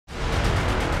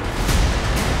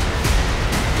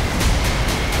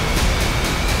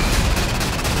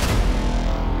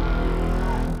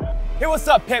Hey, what's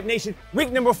up, Pep Nation?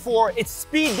 Week number 4, it's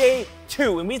speed day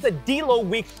 2, and it's a deload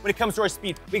week when it comes to our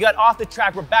speed. We got off the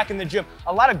track, we're back in the gym.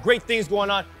 A lot of great things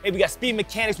going on. Hey, we got speed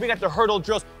mechanics, we got the hurdle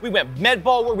drills, we went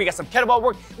medball work, we got some kettlebell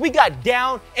work. We got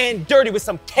down and dirty with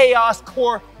some chaos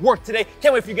core work today.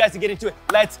 Can't wait for you guys to get into it.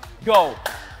 Let's go.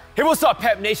 Hey, what's up,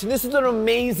 Pep Nation? This was an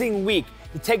amazing week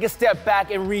to take a step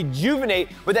back and rejuvenate,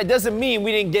 but that doesn't mean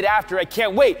we didn't get after it. I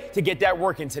can't wait to get that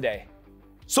work in today.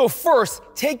 So first,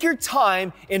 take your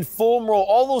time and foam roll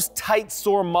all those tight,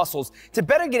 sore muscles to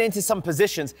better get into some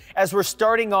positions as we're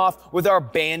starting off with our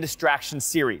band distraction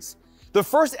series. The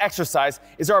first exercise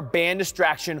is our band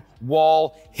distraction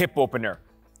wall hip opener.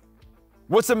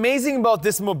 What's amazing about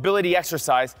this mobility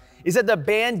exercise is that the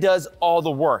band does all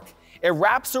the work. It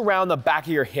wraps around the back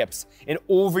of your hips and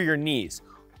over your knees,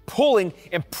 pulling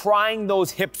and prying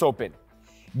those hips open,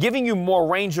 giving you more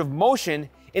range of motion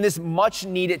in this much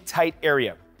needed tight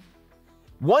area.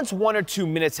 Once 1 or 2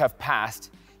 minutes have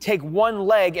passed, take one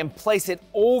leg and place it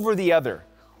over the other,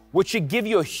 which should give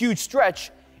you a huge stretch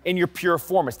in your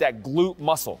piriformis, that glute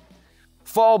muscle,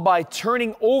 followed by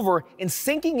turning over and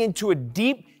sinking into a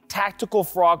deep tactical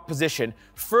frog position,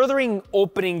 furthering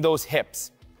opening those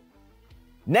hips.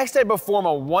 Next, I perform a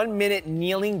 1-minute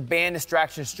kneeling band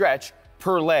distraction stretch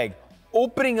per leg,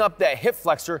 opening up that hip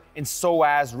flexor and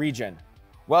psoas region.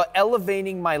 While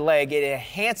elevating my leg, it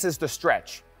enhances the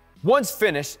stretch. Once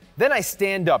finished, then I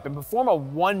stand up and perform a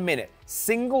 1-minute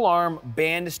single arm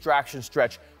band distraction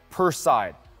stretch per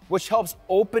side, which helps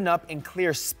open up and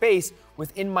clear space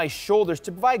within my shoulders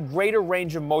to provide greater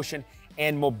range of motion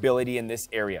and mobility in this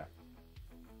area.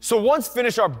 So once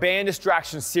finished our band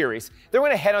distraction series, then we're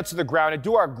gonna head onto the ground and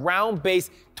do our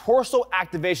ground-based torso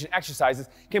activation exercises,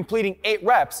 completing 8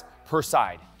 reps per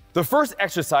side. The first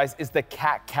exercise is the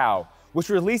cat-cow, which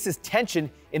releases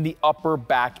tension in the upper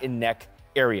back and neck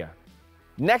area.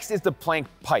 Next is the plank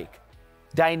pike,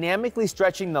 dynamically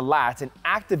stretching the lats and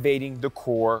activating the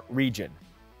core region.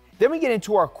 Then we get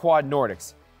into our quad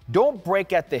Nordics. Don't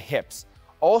break at the hips.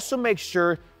 Also make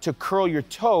sure to curl your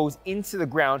toes into the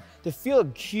ground to feel a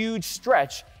huge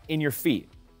stretch in your feet.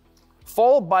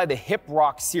 Followed by the hip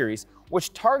rock series,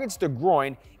 which targets the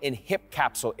groin and hip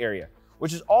capsule area,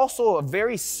 which is also a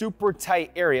very super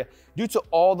tight area due to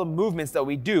all the movements that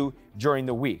we do during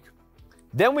the week.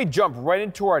 Then we jump right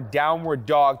into our downward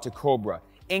dog to cobra,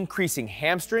 increasing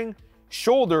hamstring,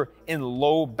 shoulder, and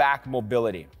low back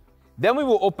mobility. Then we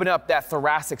will open up that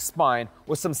thoracic spine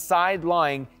with some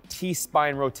side-lying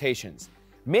T-spine rotations.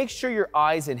 Make sure your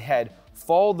eyes and head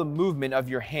follow the movement of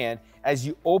your hand as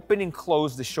you open and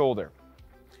close the shoulder.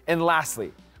 And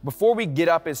lastly, before we get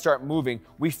up and start moving,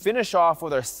 we finish off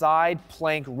with our side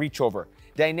plank reach over,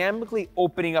 dynamically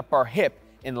opening up our hip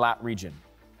and lat region.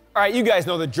 All right, you guys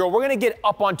know the drill. We're gonna get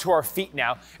up onto our feet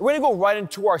now. We're gonna go right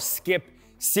into our skip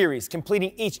series,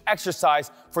 completing each exercise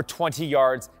for 20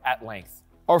 yards at length.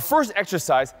 Our first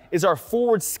exercise is our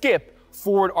forward skip,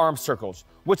 forward arm circles,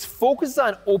 which focuses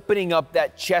on opening up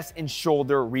that chest and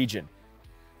shoulder region.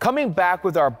 Coming back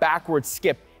with our backward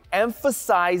skip,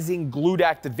 emphasizing glute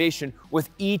activation with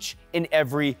each and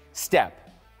every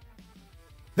step.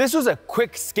 This was a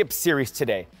quick skip series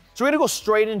today. So we're gonna go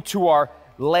straight into our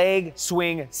leg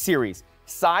swing series,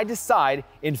 side to side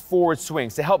in forward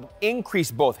swings to help increase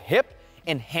both hip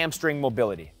and hamstring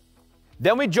mobility.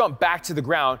 Then we jump back to the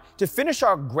ground to finish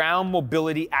our ground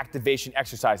mobility activation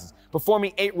exercises,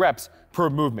 performing 8 reps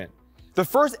per movement. The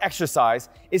first exercise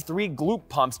is 3 glute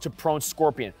pumps to prone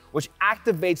scorpion, which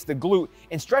activates the glute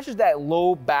and stretches that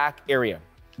low back area.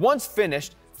 Once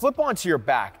finished, flip onto your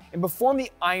back and perform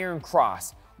the iron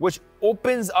cross, which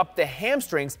opens up the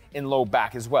hamstrings and low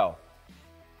back as well.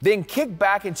 Then kick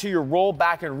back into your roll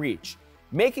back and reach,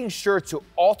 making sure to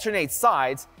alternate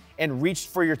sides and reach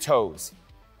for your toes.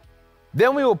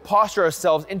 Then we will posture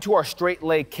ourselves into our straight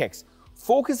leg kicks,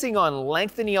 focusing on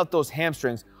lengthening out those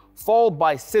hamstrings, followed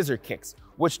by scissor kicks,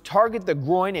 which target the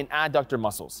groin and adductor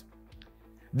muscles.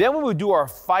 Then we will do our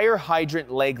fire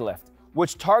hydrant leg lift,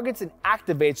 which targets and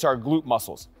activates our glute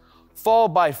muscles, followed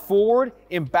by forward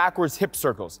and backwards hip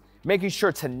circles, making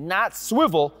sure to not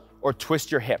swivel or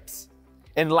twist your hips.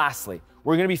 And lastly,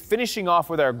 we're gonna be finishing off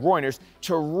with our groiners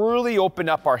to really open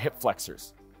up our hip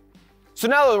flexors. So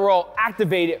now that we're all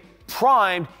activated,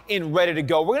 primed, and ready to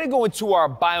go, we're gonna go into our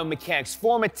biomechanics,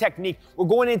 form a technique. We're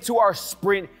going into our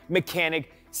sprint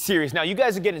mechanic series. Now, you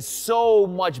guys are getting so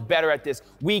much better at this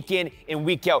week in and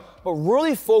week out, but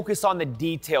really focus on the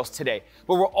details today.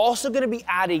 But we're also gonna be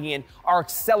adding in our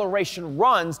acceleration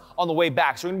runs on the way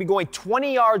back. So we're gonna be going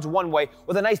 20 yards one way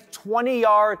with a nice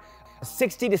 20-yard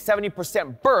 60 to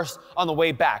 70% burst on the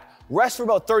way back. Rest for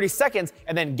about 30 seconds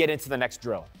and then get into the next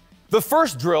drill. The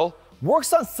first drill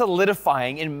works on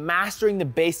solidifying and mastering the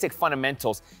basic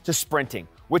fundamentals to sprinting,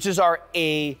 which is our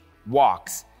A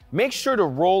walks. Make sure to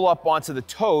roll up onto the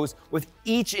toes with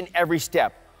each and every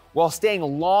step while staying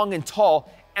long and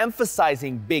tall,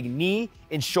 emphasizing big knee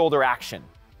and shoulder action.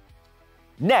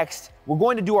 Next, we're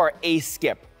going to do our A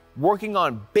skip, working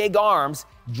on big arms,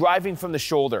 driving from the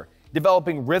shoulder,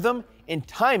 developing rhythm and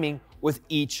timing with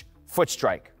each foot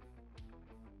strike.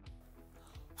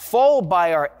 Followed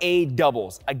by our A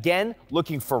doubles, again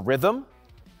looking for rhythm,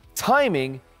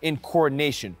 timing, and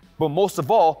coordination, but most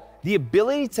of all, the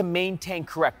ability to maintain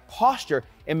correct posture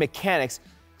and mechanics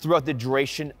throughout the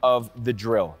duration of the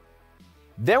drill.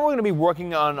 Then we're going to be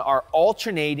working on our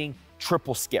alternating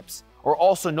triple skips, or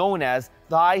also known as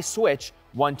thigh switch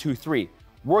 1, 2, 3,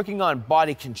 working on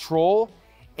body control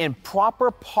and proper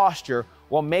posture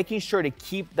while making sure to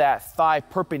keep that thigh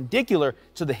perpendicular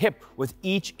to the hip with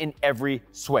each and every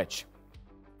switch.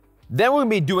 Then we're going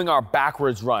to be doing our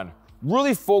backwards run,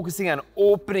 really focusing on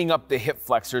opening up the hip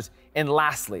flexors. And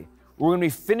lastly, we're going to be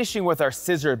finishing with our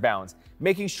scissor bounds,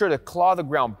 making sure to claw the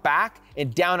ground back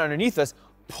and down underneath us,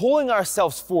 pulling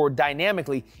ourselves forward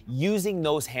dynamically using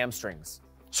those hamstrings.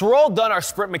 So we're all done our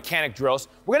sprint mechanic drills.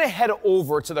 We're gonna head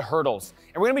over to the hurdles,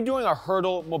 and we're gonna be doing our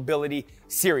hurdle mobility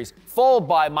series, followed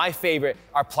by my favorite,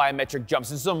 our plyometric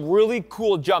jumps, and some really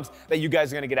cool jumps that you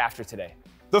guys are gonna get after today.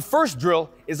 The first drill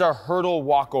is our hurdle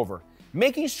walkover,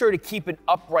 making sure to keep an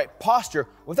upright posture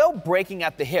without breaking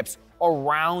at the hips or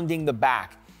rounding the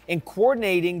back, and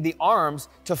coordinating the arms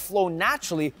to flow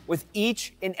naturally with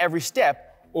each and every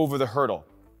step over the hurdle.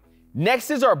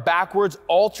 Next is our backwards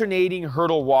alternating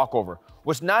hurdle walkover,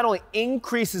 which not only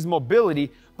increases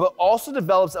mobility, but also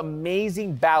develops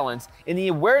amazing balance and the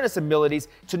awareness abilities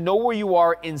to know where you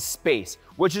are in space,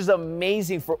 which is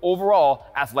amazing for overall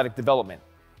athletic development.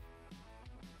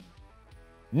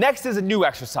 Next is a new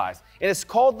exercise, and it's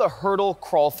called the hurdle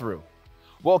crawl through.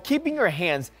 While keeping your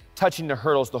hands touching the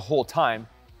hurdles the whole time,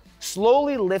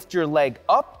 slowly lift your leg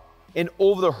up and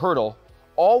over the hurdle,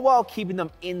 all while keeping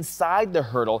them inside the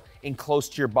hurdle and close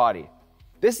to your body.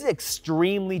 This is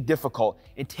extremely difficult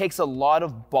and takes a lot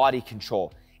of body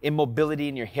control and mobility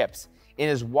in your hips,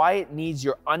 and is why it needs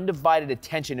your undivided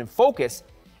attention and focus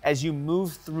as you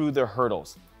move through the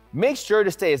hurdles. Make sure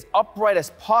to stay as upright as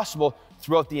possible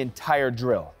throughout the entire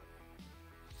drill.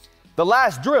 The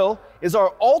last drill is our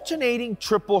alternating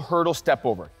triple hurdle step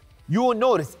over. You will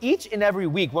notice each and every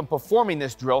week when performing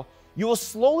this drill, you will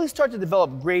slowly start to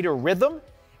develop greater rhythm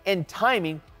and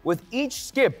timing with each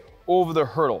skip over the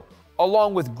hurdle,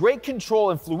 along with great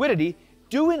control and fluidity,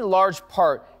 due in large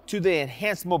part to the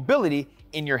enhanced mobility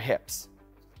in your hips.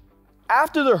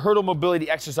 After the hurdle mobility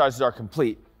exercises are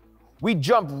complete, we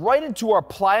jump right into our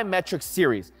plyometric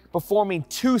series, performing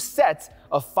 2 sets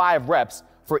of 5 reps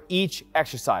for each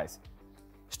exercise.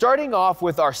 Starting off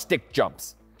with our stick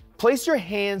jumps. Place your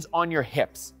hands on your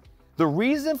hips. The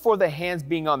reason for the hands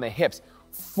being on the hips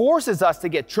forces us to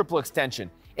get triple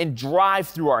extension and drive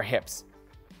through our hips.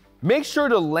 Make sure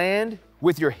to land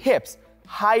with your hips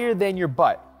higher than your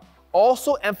butt.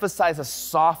 Also emphasize a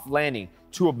soft landing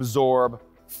to absorb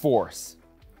force.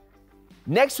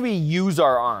 Next, we use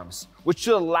our arms, which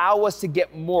should allow us to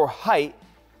get more height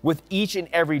with each and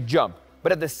every jump,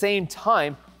 but at the same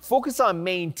time, focus on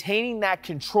maintaining that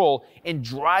control and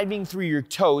driving through your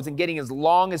toes and getting as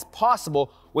long as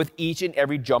possible with each and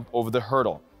every jump over the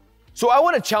hurdle. So I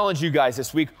want to challenge you guys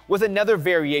this week with another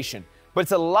variation, but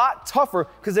it's a lot tougher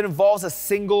because it involves a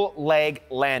single leg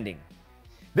landing.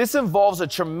 This involves a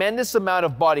tremendous amount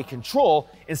of body control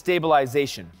and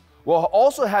stabilization, while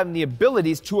also having the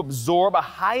abilities to absorb a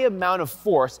high amount of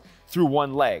force through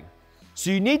one leg. So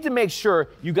you need to make sure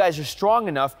you guys are strong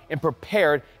enough and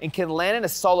prepared and can land in a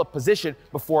solid position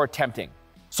before attempting.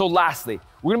 So lastly,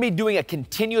 we're gonna be doing a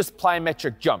continuous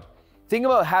plyometric jump. Think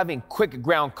about having quick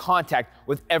ground contact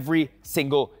with every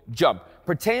single jump,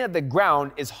 pretending that the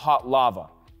ground is hot lava.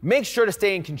 Make sure to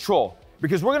stay in control,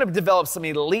 because we're gonna develop some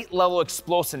elite level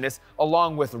explosiveness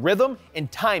along with rhythm and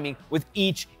timing with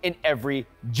each and every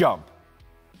jump.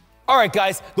 All right,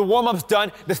 guys, the warm-up's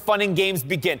done, the fun and games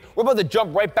begin. We're about to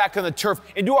jump right back on the turf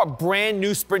and do our brand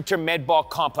new Sprinter Medball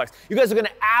complex. You guys are gonna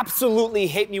absolutely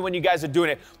hate me when you guys are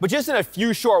doing it, but just in a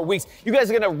few short weeks, you guys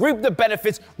are gonna reap the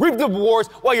benefits, reap the rewards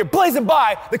while you're blazing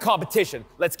by the competition.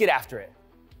 Let's get after it.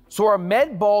 So our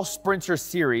Medball Sprinter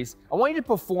series, I want you to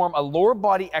perform a lower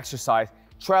body exercise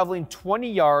traveling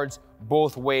 20 yards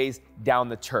both ways down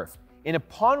the turf. And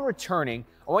upon returning,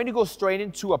 I want you to go straight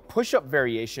into a push-up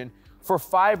variation for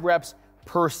 5 reps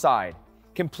per side,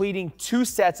 completing 2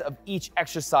 sets of each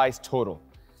exercise total.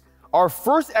 Our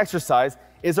first exercise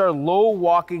is our low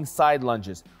walking side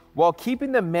lunges, while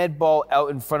keeping the med ball out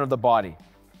in front of the body.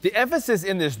 The emphasis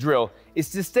in this drill is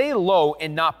to stay low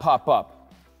and not pop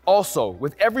up. Also,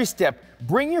 with every step,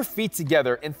 bring your feet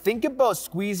together and think about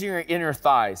squeezing your inner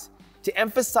thighs to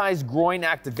emphasize groin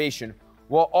activation,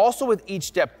 while also with each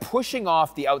step pushing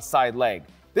off the outside leg.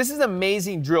 This is an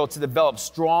amazing drill to develop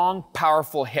strong,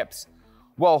 powerful hips,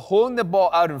 while holding the ball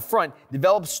out in front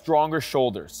develops stronger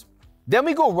shoulders. Then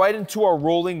we go right into our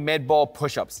rolling med ball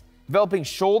push-ups, developing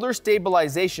shoulder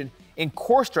stabilization and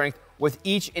core strength with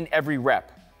each and every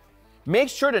rep. Make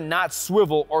sure to not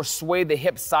swivel or sway the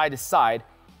hips side to side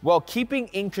while keeping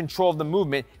in control of the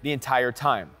movement the entire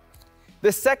time.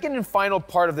 The second and final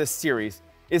part of this series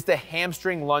is the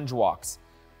hamstring lunge walks.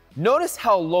 Notice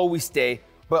how low we stay,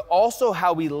 but also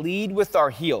how we lead with our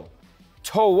heel,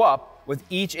 toe up with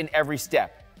each and every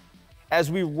step. As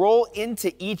we roll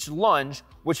into each lunge,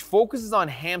 which focuses on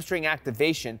hamstring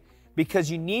activation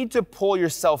because you need to pull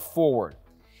yourself forward.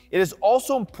 It is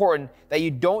also important that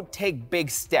you don't take big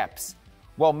steps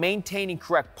while maintaining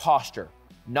correct posture,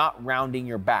 not rounding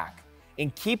your back,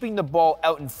 and keeping the ball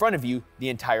out in front of you the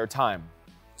entire time.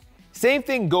 Same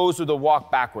thing goes with the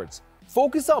walk backwards.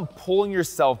 Focus on pulling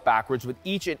yourself backwards with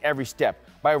each and every step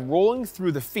by rolling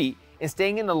through the feet and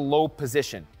staying in a low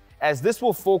position, as this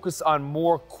will focus on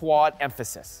more quad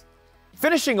emphasis.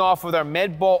 Finishing off with our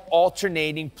med ball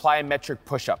alternating plyometric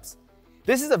push-ups.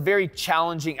 This is a very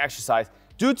challenging exercise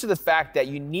due to the fact that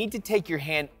you need to take your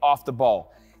hand off the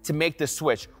ball to make the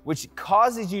switch, which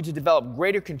causes you to develop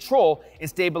greater control and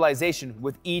stabilization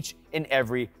with each and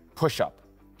every push-up.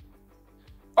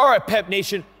 All right, Pep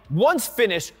Nation, once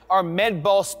finished our med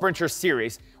ball sprinter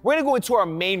series, we're gonna go into our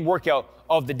main workout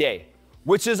of the day,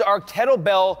 which is our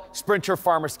kettlebell sprinter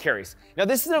farmer's carries. Now,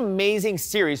 this is an amazing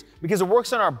series because it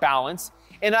works on our balance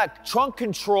and that trunk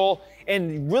control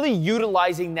and really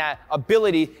utilizing that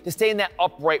ability to stay in that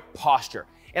upright posture.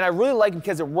 And I really like it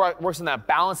because it works on that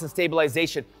balance and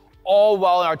stabilization, all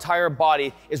while our entire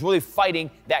body is really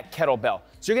fighting that kettlebell.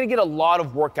 So you're gonna get a lot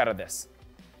of work out of this.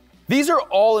 These are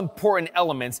all important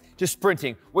elements to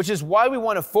sprinting, which is why we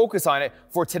want to focus on it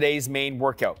for today's main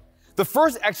workout. The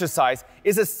first exercise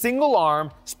is a single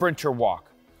arm sprinter walk.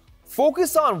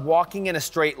 Focus on walking in a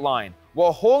straight line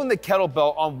while holding the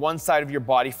kettlebell on one side of your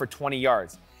body for 20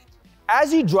 yards.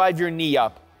 As you drive your knee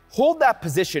up, hold that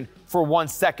position for 1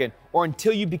 second or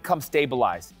until you become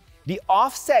stabilized. The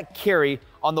offset carry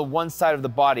on the one side of the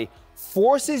body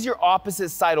forces your opposite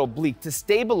side oblique to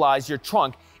stabilize your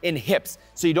trunk and hips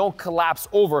so you don't collapse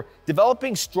over,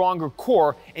 developing stronger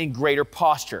core and greater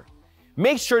posture.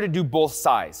 Make sure to do both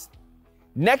sides.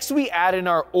 Next, we add in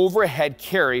our overhead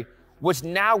carry, which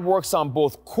now works on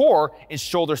both core and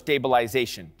shoulder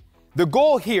stabilization. The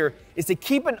goal here is to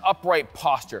keep an upright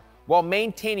posture while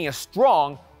maintaining a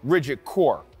strong, rigid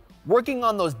core, working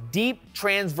on those deep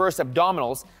transverse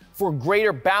abdominals for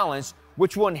greater balance,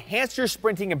 which will enhance your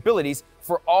sprinting abilities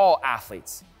for all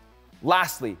athletes.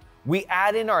 Lastly, we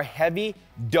add in our heavy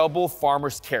double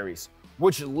farmer's carries,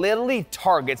 which literally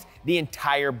targets the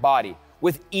entire body.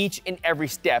 With each and every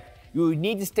step, you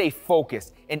need to stay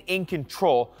focused and in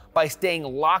control by staying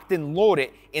locked and loaded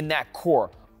in that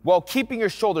core, while keeping your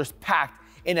shoulders packed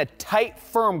in a tight,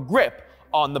 firm grip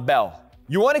on the bell.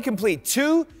 You want to complete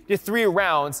 2 to 3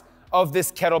 rounds of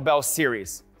this kettlebell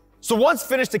series. So once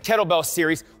finished the kettlebell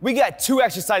series, we got 2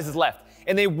 exercises left,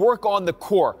 and they work on the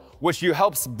core, which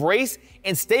helps brace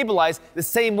and stabilize the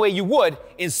same way you would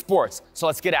in sports. So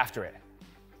let's get after it.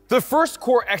 The first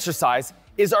core exercise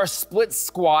is our split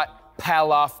squat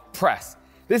pull-off press.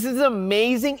 This is an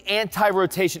amazing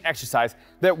anti-rotation exercise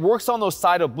that works on those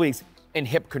side obliques and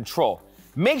hip control.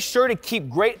 Make sure to keep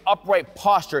great upright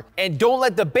posture and don't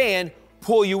let the band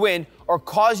pull you in or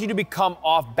cause you to become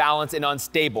off balance and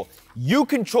unstable. You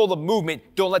control the movement,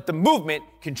 don't let the movement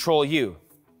control you.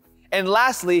 And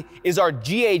lastly is our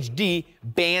GHD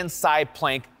band side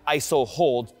plank iso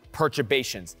hold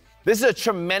perturbations. This is a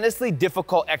tremendously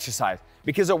difficult exercise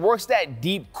because it works that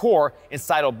deep core and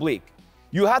side oblique.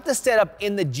 You have to stand up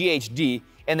in the GHD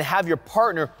and have your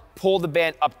partner pull the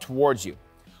band up towards you.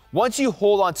 Once you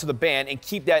hold onto the band and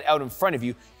keep that out in front of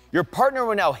you, your partner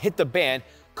will now hit the band,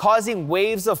 causing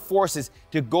waves of forces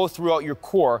to go throughout your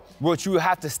core, which you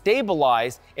have to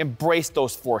stabilize and brace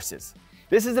those forces.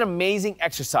 This is an amazing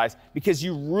exercise because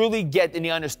you really get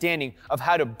the understanding of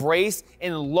how to brace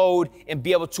and load and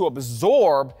be able to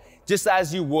absorb just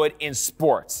as you would in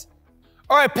sports.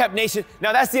 All right, Pep Nation,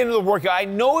 now that's the end of the workout. I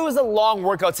know it was a long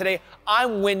workout today.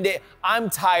 I'm winded, I'm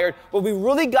tired, but we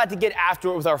really got to get after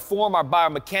it with our form, our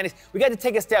biomechanics. We got to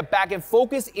take a step back and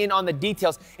focus in on the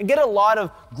details and get a lot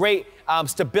of great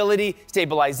stability,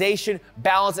 stabilization,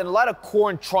 balance, and a lot of core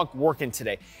and trunk working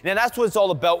today. And that's what it's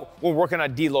all about when we're working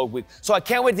on deload week. So I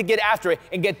can't wait to get after it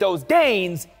and get those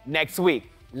gains next week.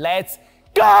 Let's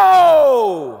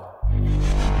go!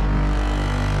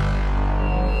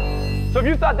 So if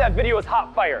you thought that video was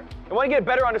hot fire and want to get a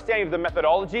better understanding of the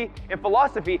methodology and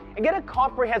philosophy and get a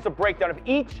comprehensive breakdown of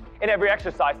each and every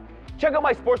exercise, check out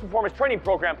my Sports Performance Training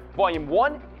Program, Volume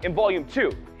 1 and Volume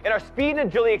 2, and our Speed and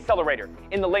Agility Accelerator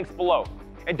in the links below.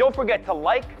 And don't forget to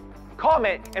like,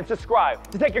 comment, and subscribe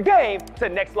to take your game to the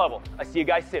next level. I'll see you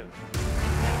guys soon.